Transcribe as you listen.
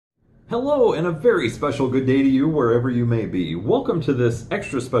Hello, and a very special good day to you wherever you may be. Welcome to this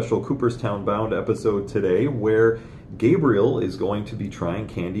extra special Cooperstown Bound episode today where Gabriel is going to be trying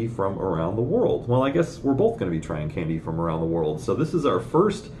candy from around the world. Well, I guess we're both going to be trying candy from around the world. So this is our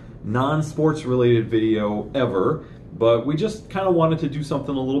first non-sports related video ever, but we just kind of wanted to do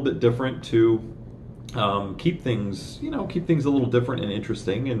something a little bit different to keep things a little different and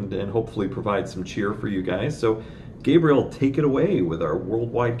interesting and hopefully provide some cheer for you guys. So Gabriel, take it away with our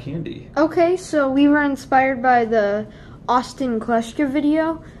worldwide candy. Okay, so we were inspired by the Austin Kleschka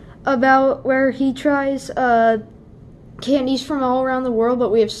video about where he tries candies from all around the world,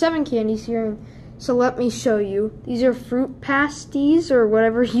 but we have 7 candies here, so let me show you. These are fruit pasties, or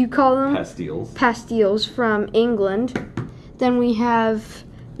whatever you call them. Pastilles. Pastilles from England. Then we have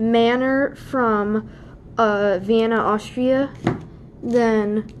Manor from Vienna, Austria.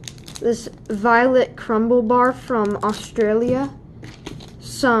 Then this violet crumble bar from Australia,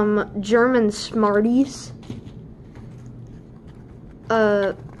 some German Smarties,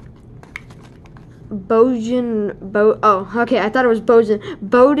 I thought it was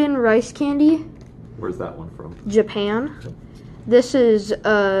Boden rice candy. Where's that one from? Japan. This is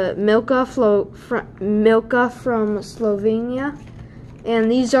Milka from Slovenia,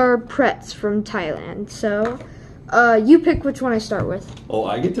 and these are Pretz from Thailand. So you pick which one I start with. Oh,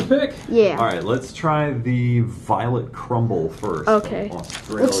 I get to pick? Yeah. All right, let's try the violet crumble first. Okay.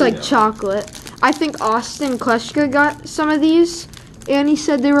 Looks like chocolate. I think Austin Kleschka got some of these, and he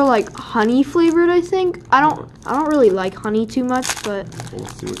said they were like honey flavored, I think. I don't really like honey too much, but well,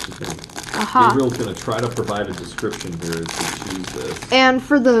 let's see what you think. Aha. Gabriel's going to try to provide a description here as we choose this. And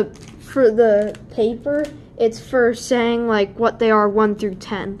for the paper, it's for saying like what they are 1 through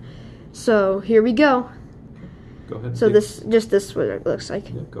 10. So here we go. Go ahead. So this is what it looks like.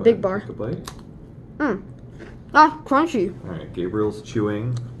 Yeah, go Big ahead, bar. take a bite. Crunchy. All right, Gabriel's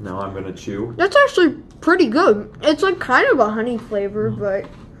chewing. Now I'm gonna chew. That's actually pretty good. It's like kind of a honey flavor, but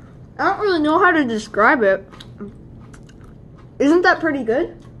I don't really know how to describe it. Isn't that pretty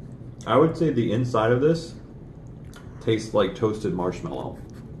good? I would say the inside of this tastes like toasted marshmallow.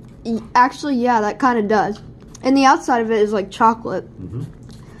 Actually, yeah, that kind of does. And the outside of it is like chocolate.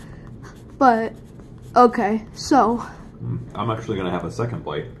 But okay, so I'm actually gonna have a second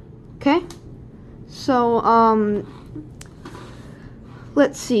bite. okay. So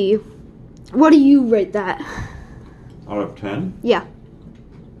let's see. What do you rate that? Out of 10? Yeah.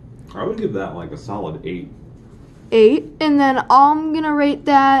 I would give that like a solid 8. 8. And then I'm gonna rate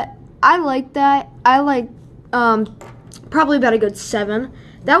that. I like that. I like probably about a good 7.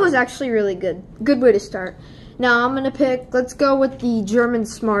 That was actually really good. Good way to start. Now I'm gonna pick. Let's go with the German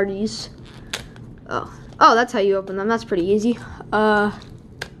Smarties. Oh, that's how you open them. That's pretty easy.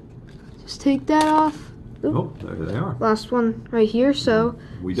 Just take that off. Oop. Oh, there they are. Last one right here. So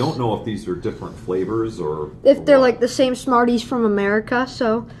we don't know if these are different flavors or if they're like the same Smarties from America.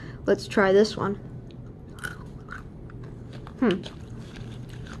 So let's try this one. Can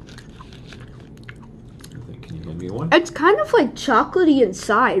you hand me one? It's kind of like chocolatey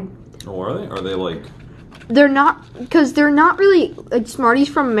inside. Oh, are they? Are they like? They're not, because they're not really like Smarties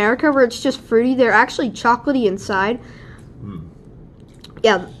from America where it's just fruity. They're actually chocolatey inside.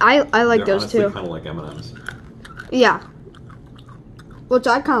 Yeah, I like they're those too. Kind of like M&Ms. Yeah. Which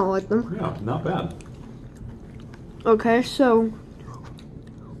I kind of like them. Yeah, not bad. Okay, so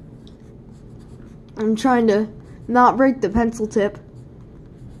I'm trying to not break the pencil tip.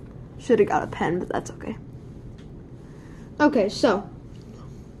 Should have got a pen, but that's okay. Okay, so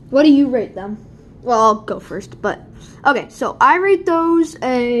what do you rate them? Well, I'll go first, but okay, so I rate those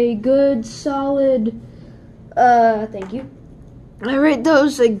a good solid, thank you. I rate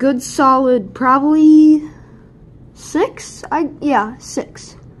those a good solid, probably 6?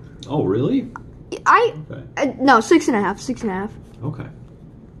 6. Oh, really? No, 6.5, 6.5. Okay.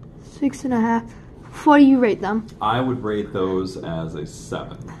 6.5. What do you rate them? I would rate those as a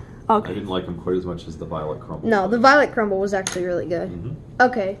 7. Okay. I didn't like them quite as much as the violet crumble. No, the violet crumble was actually really good.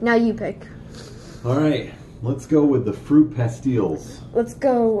 Okay, now you pick. All right, let's go with the fruit pastilles. Let's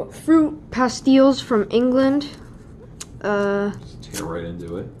go fruit pastilles from England. Just tear right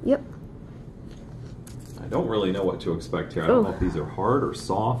into it. Yep. I don't really know what to expect here. I don't know if these are hard or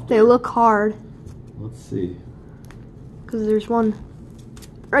soft. They look hard. Let's see. Because there's one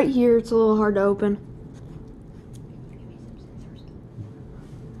right here. It's a little hard to open.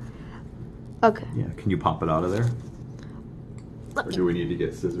 Okay. Yeah, can you pop it out of there? Or do we need to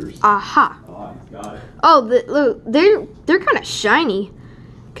get scissors? Aha. Oh, got it. Oh, look, they're kind of shiny.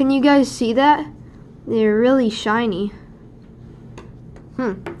 Can you guys see that? They're really shiny.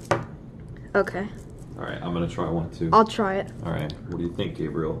 Okay. All right, I'm gonna try one too. I'll try it. All right, what do you think,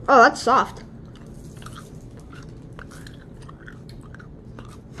 Gabriel? Oh, that's soft.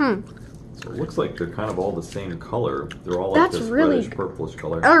 So it looks like they're kind of all the same color. They're all like That's this really reddish purplish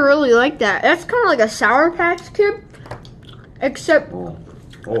color. I really like that. That's kind of like a Sour Patch Kid, except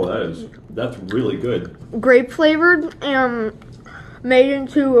That's really good. grape flavored and made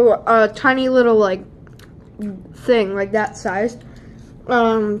into a tiny little like thing like that size.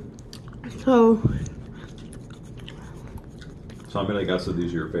 So I'm gonna guess that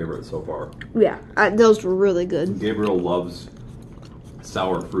these are your favorites so far. yeah, those were really good. Gabriel loves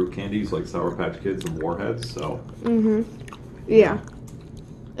sour fruit candies like Sour Patch Kids and Warheads, so. Yeah.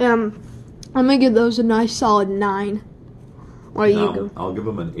 I'm gonna give those a nice solid 9. What do you go? I'll give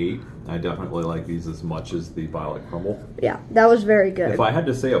them an 8. I definitely like these as much as the Violet Crumble. Yeah, that was very good. If I had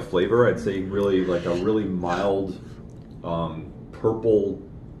to say a flavor, I'd say really like a really mild purple,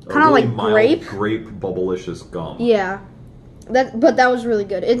 kind of really like mild grape bubblicious gum. Yeah, but that was really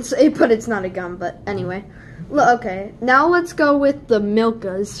good. But it's not a gum. But anyway, okay. Now let's go with the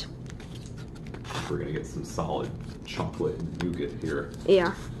Milkas. We're gonna get some solid chocolate and nougat here.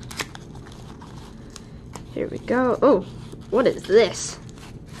 Yeah. Here we go. Oh, what is this?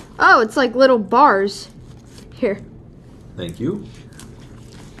 Oh, it's like little bars. Here. Thank you.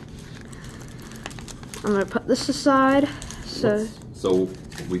 I'm gonna put this aside. So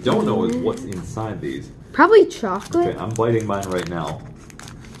what we don't know is what's inside these. probably chocolate. Okay, I'm biting mine right now.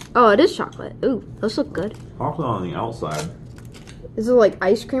 Oh, it is chocolate. Ooh, those look good. Chocolate on the outside. Is it like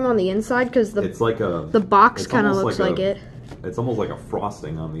ice cream on the inside? Because It's like a the box kind of looks like it. It's almost like a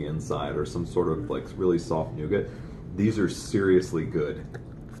frosting on the inside or some sort of like really soft nougat. These are seriously good.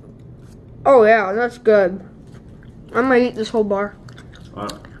 Oh yeah, that's good. I might eat this whole bar.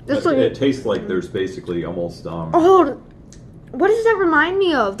 It tastes like there's basically almost Oh, what does that remind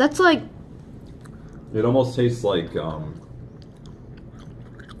me of? That's like it almost tastes like I'm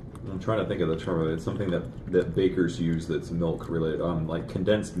trying to think of the term of it. It's something that bakers use that's milk related, like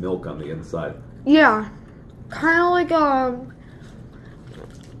condensed milk on the inside. yeah, kind of like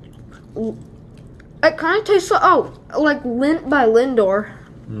it kind of tastes like Lint by Lindor.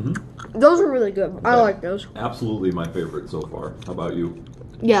 Those are really good. I like those. Absolutely my favorite so far. How about you?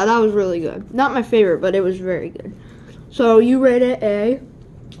 Yeah, that was really good. Not my favorite, but it was very good. So you rate it a?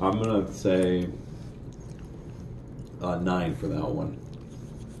 I'm gonna say 9 for that one.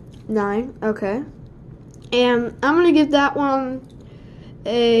 9, okay. And I'm gonna give that one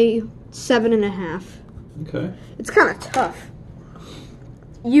a 7.5. Okay. It's kind of tough.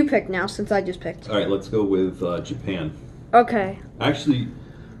 You pick now, since I just picked. All right, let's go with Japan. Okay. Actually,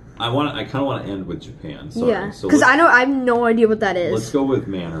 I kind of want to end with Japan. Sorry. Yeah, So because I have no idea what that is. Let's go with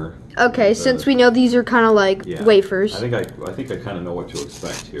Manor. Okay, since we know these are kind of like wafers. I think I kind of know what to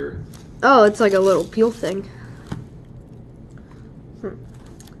expect here. Oh, it's like a little peel thing.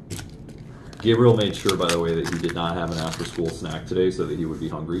 Gabriel made sure, by the way, that he did not have an after-school snack today so that he would be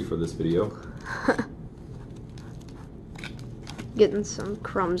hungry for this video. Getting some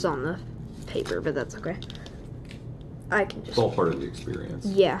crumbs on the paper, but that's okay. I can just... It's all part of the experience.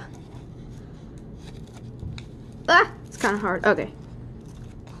 Yeah. Ah, it's kind of hard. Okay.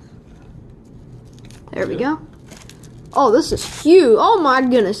 There we go. Oh, this is huge. Oh my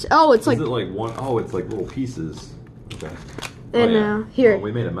goodness. Oh, it's like... Is it like one? Oh, it's like little pieces. Okay. And here. Well,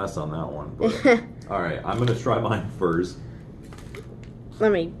 we made a mess on that one. But, all right, I'm gonna try mine first.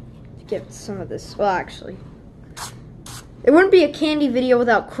 Let me get some of this. Well, actually, it wouldn't be a candy video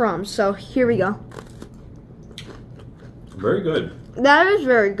without crumbs. So here we go. Very good. That is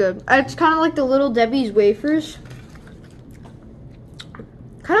very good. It's kind of like the Little Debbie's wafers.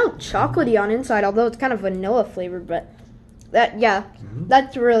 Kind of chocolatey on inside, although it's kind of vanilla flavored. But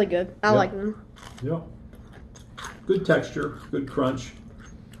that's really good. I like them. Yeah. Good texture, good crunch,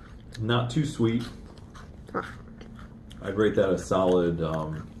 not too sweet. I'd rate that a solid,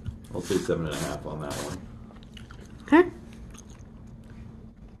 I'll say 7.5 on that one. Okay.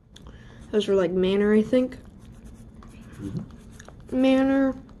 Those were like Manor, I think.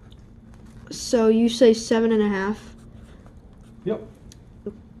 Manor. So you say 7.5. Yep.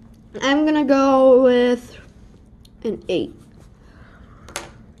 I'm gonna go with an 8.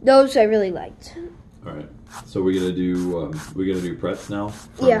 Those I really liked. All right. So we're gonna do Pretz now.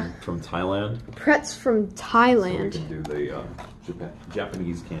 From Thailand. Pretz from Thailand. So we can do the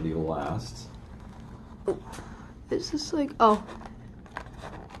Japanese candy last. Is this like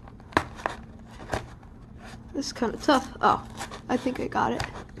this is kind of tough. Oh, I think I got it.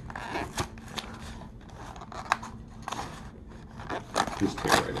 Just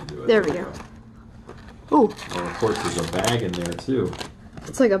tear right into it. There we go. Oh. And of course, there's a bag in there too.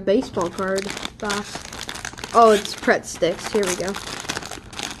 It's like a baseball card box. Oh, it's Pret sticks. Here we go.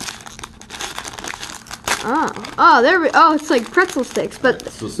 Oh, there we. Oh, it's like pretzel sticks, but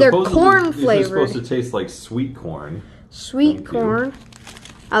So they're corn flavored. These are supposed to taste like sweet corn. Sweet corn.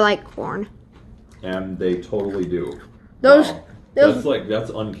 I like corn. And they totally do. Those. Wow. That's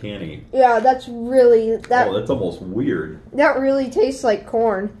uncanny. Yeah, that's really that. Oh, that's almost weird. That really tastes like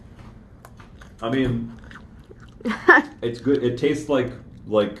corn. I mean, it's good. It tastes like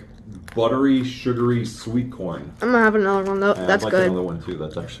buttery, sugary, sweet corn. I'm gonna have another one though. That's I'd like good. Another one too.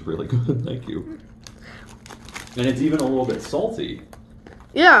 That's actually really good. Thank you. And it's even a little bit salty.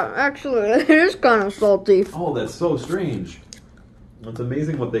 Yeah, actually, it is kind of salty. Oh, that's so strange. It's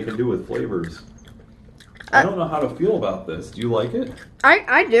amazing what they can do with flavors. I don't know how to feel about this. Do you like it?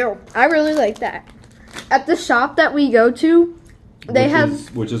 I do. I really like that. At the shop that we go to,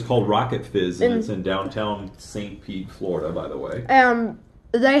 which is called Rocket Fizz, and it's in downtown St. Pete, Florida, by the way.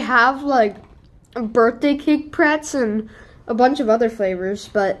 They have like birthday cake Prets and a bunch of other flavors,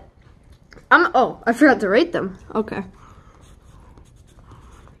 but I forgot to rate them. Okay.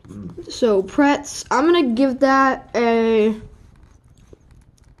 So Prets, I'm gonna give that a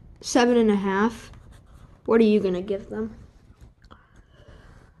 7.5. What are you gonna give them?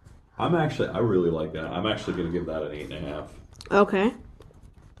 I really like that. I'm actually gonna give that an 8.5. Okay.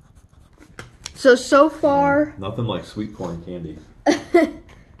 So far, nothing like sweet corn candy.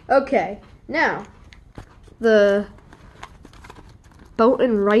 Okay, now the boat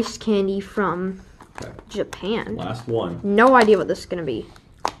and rice candy from Japan. Last one. No idea what this is gonna be.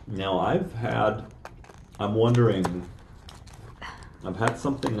 Now I've had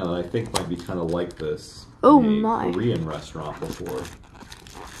something that I think might be kind of like this. In a Korean restaurant before.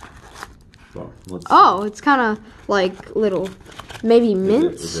 So let's see. It's kind of like little, maybe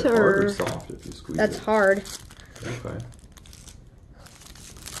mints is it hard or soft if you squeeze That's it? hard. Okay.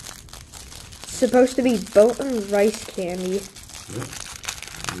 It's supposed to be boat and rice candy. Yep.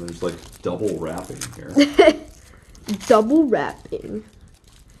 And there's like double wrapping here. Double wrapping.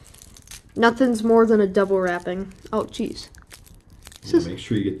 Nothing's more than a double wrapping. Oh, jeez. Yeah, make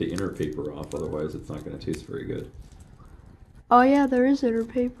sure you get the inner paper off, otherwise it's not going to taste very good. Oh yeah, there is inner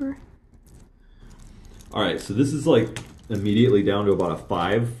paper. Alright, so this is like immediately down to about a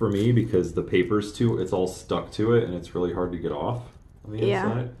 5 for me because the paper's it's all stuck to it and it's really hard to get off on the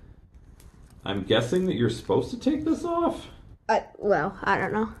inside. I'm guessing that you're supposed to take this off? Well, I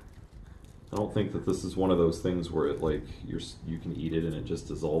don't know. I don't think that this is one of those things where it you can eat it and it just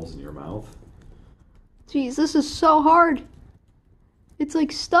dissolves in your mouth. Jeez, this is so hard. It's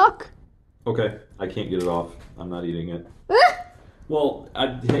like stuck. Okay, I can't get it off. I'm not eating it. Well,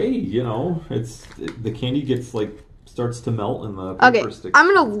 hey, the candy starts to melt and the paper sticks.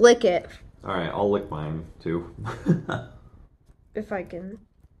 I'm gonna lick it. All right, I'll lick mine too. If I can.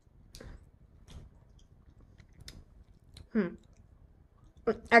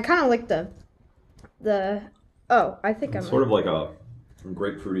 I kind of like the. Oh, I think it's sort of like a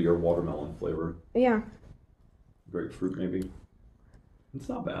grapefruity or watermelon flavor. Yeah. Grapefruit maybe. It's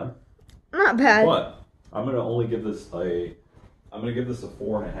not bad. Not bad. But I'm gonna give this a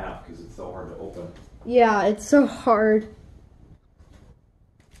 4.5 because it's so hard to open. Yeah, it's so hard.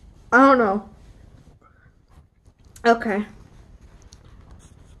 I don't know. Okay.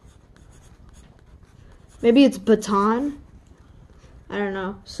 Maybe it's baton. I don't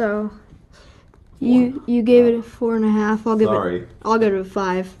know. So you gave it a 4.5. I'll give it a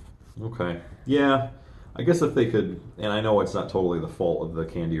 5. Okay. Yeah. I guess if they could, and I know it's not totally the fault of the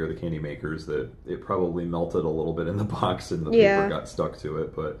candy or the candy makers, that it probably melted a little bit in the box and the paper got stuck to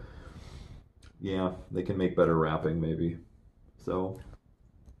it, but yeah, they can make better wrapping maybe. So,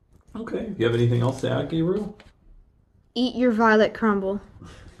 okay. Do you have anything else to add, Gabriel? Eat your violet crumble.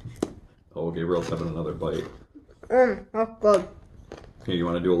 Oh, Gabriel's having another bite. That's good. Here, you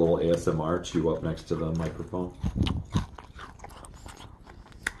want to do a little ASMR, chew up next to the microphone?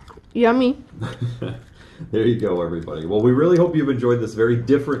 Yummy. There you go, everybody. Well, we really hope you've enjoyed this very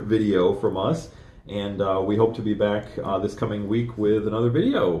different video from us, and we hope to be back this coming week with another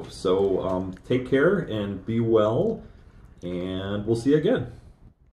video. So take care and be well, and we'll see you again.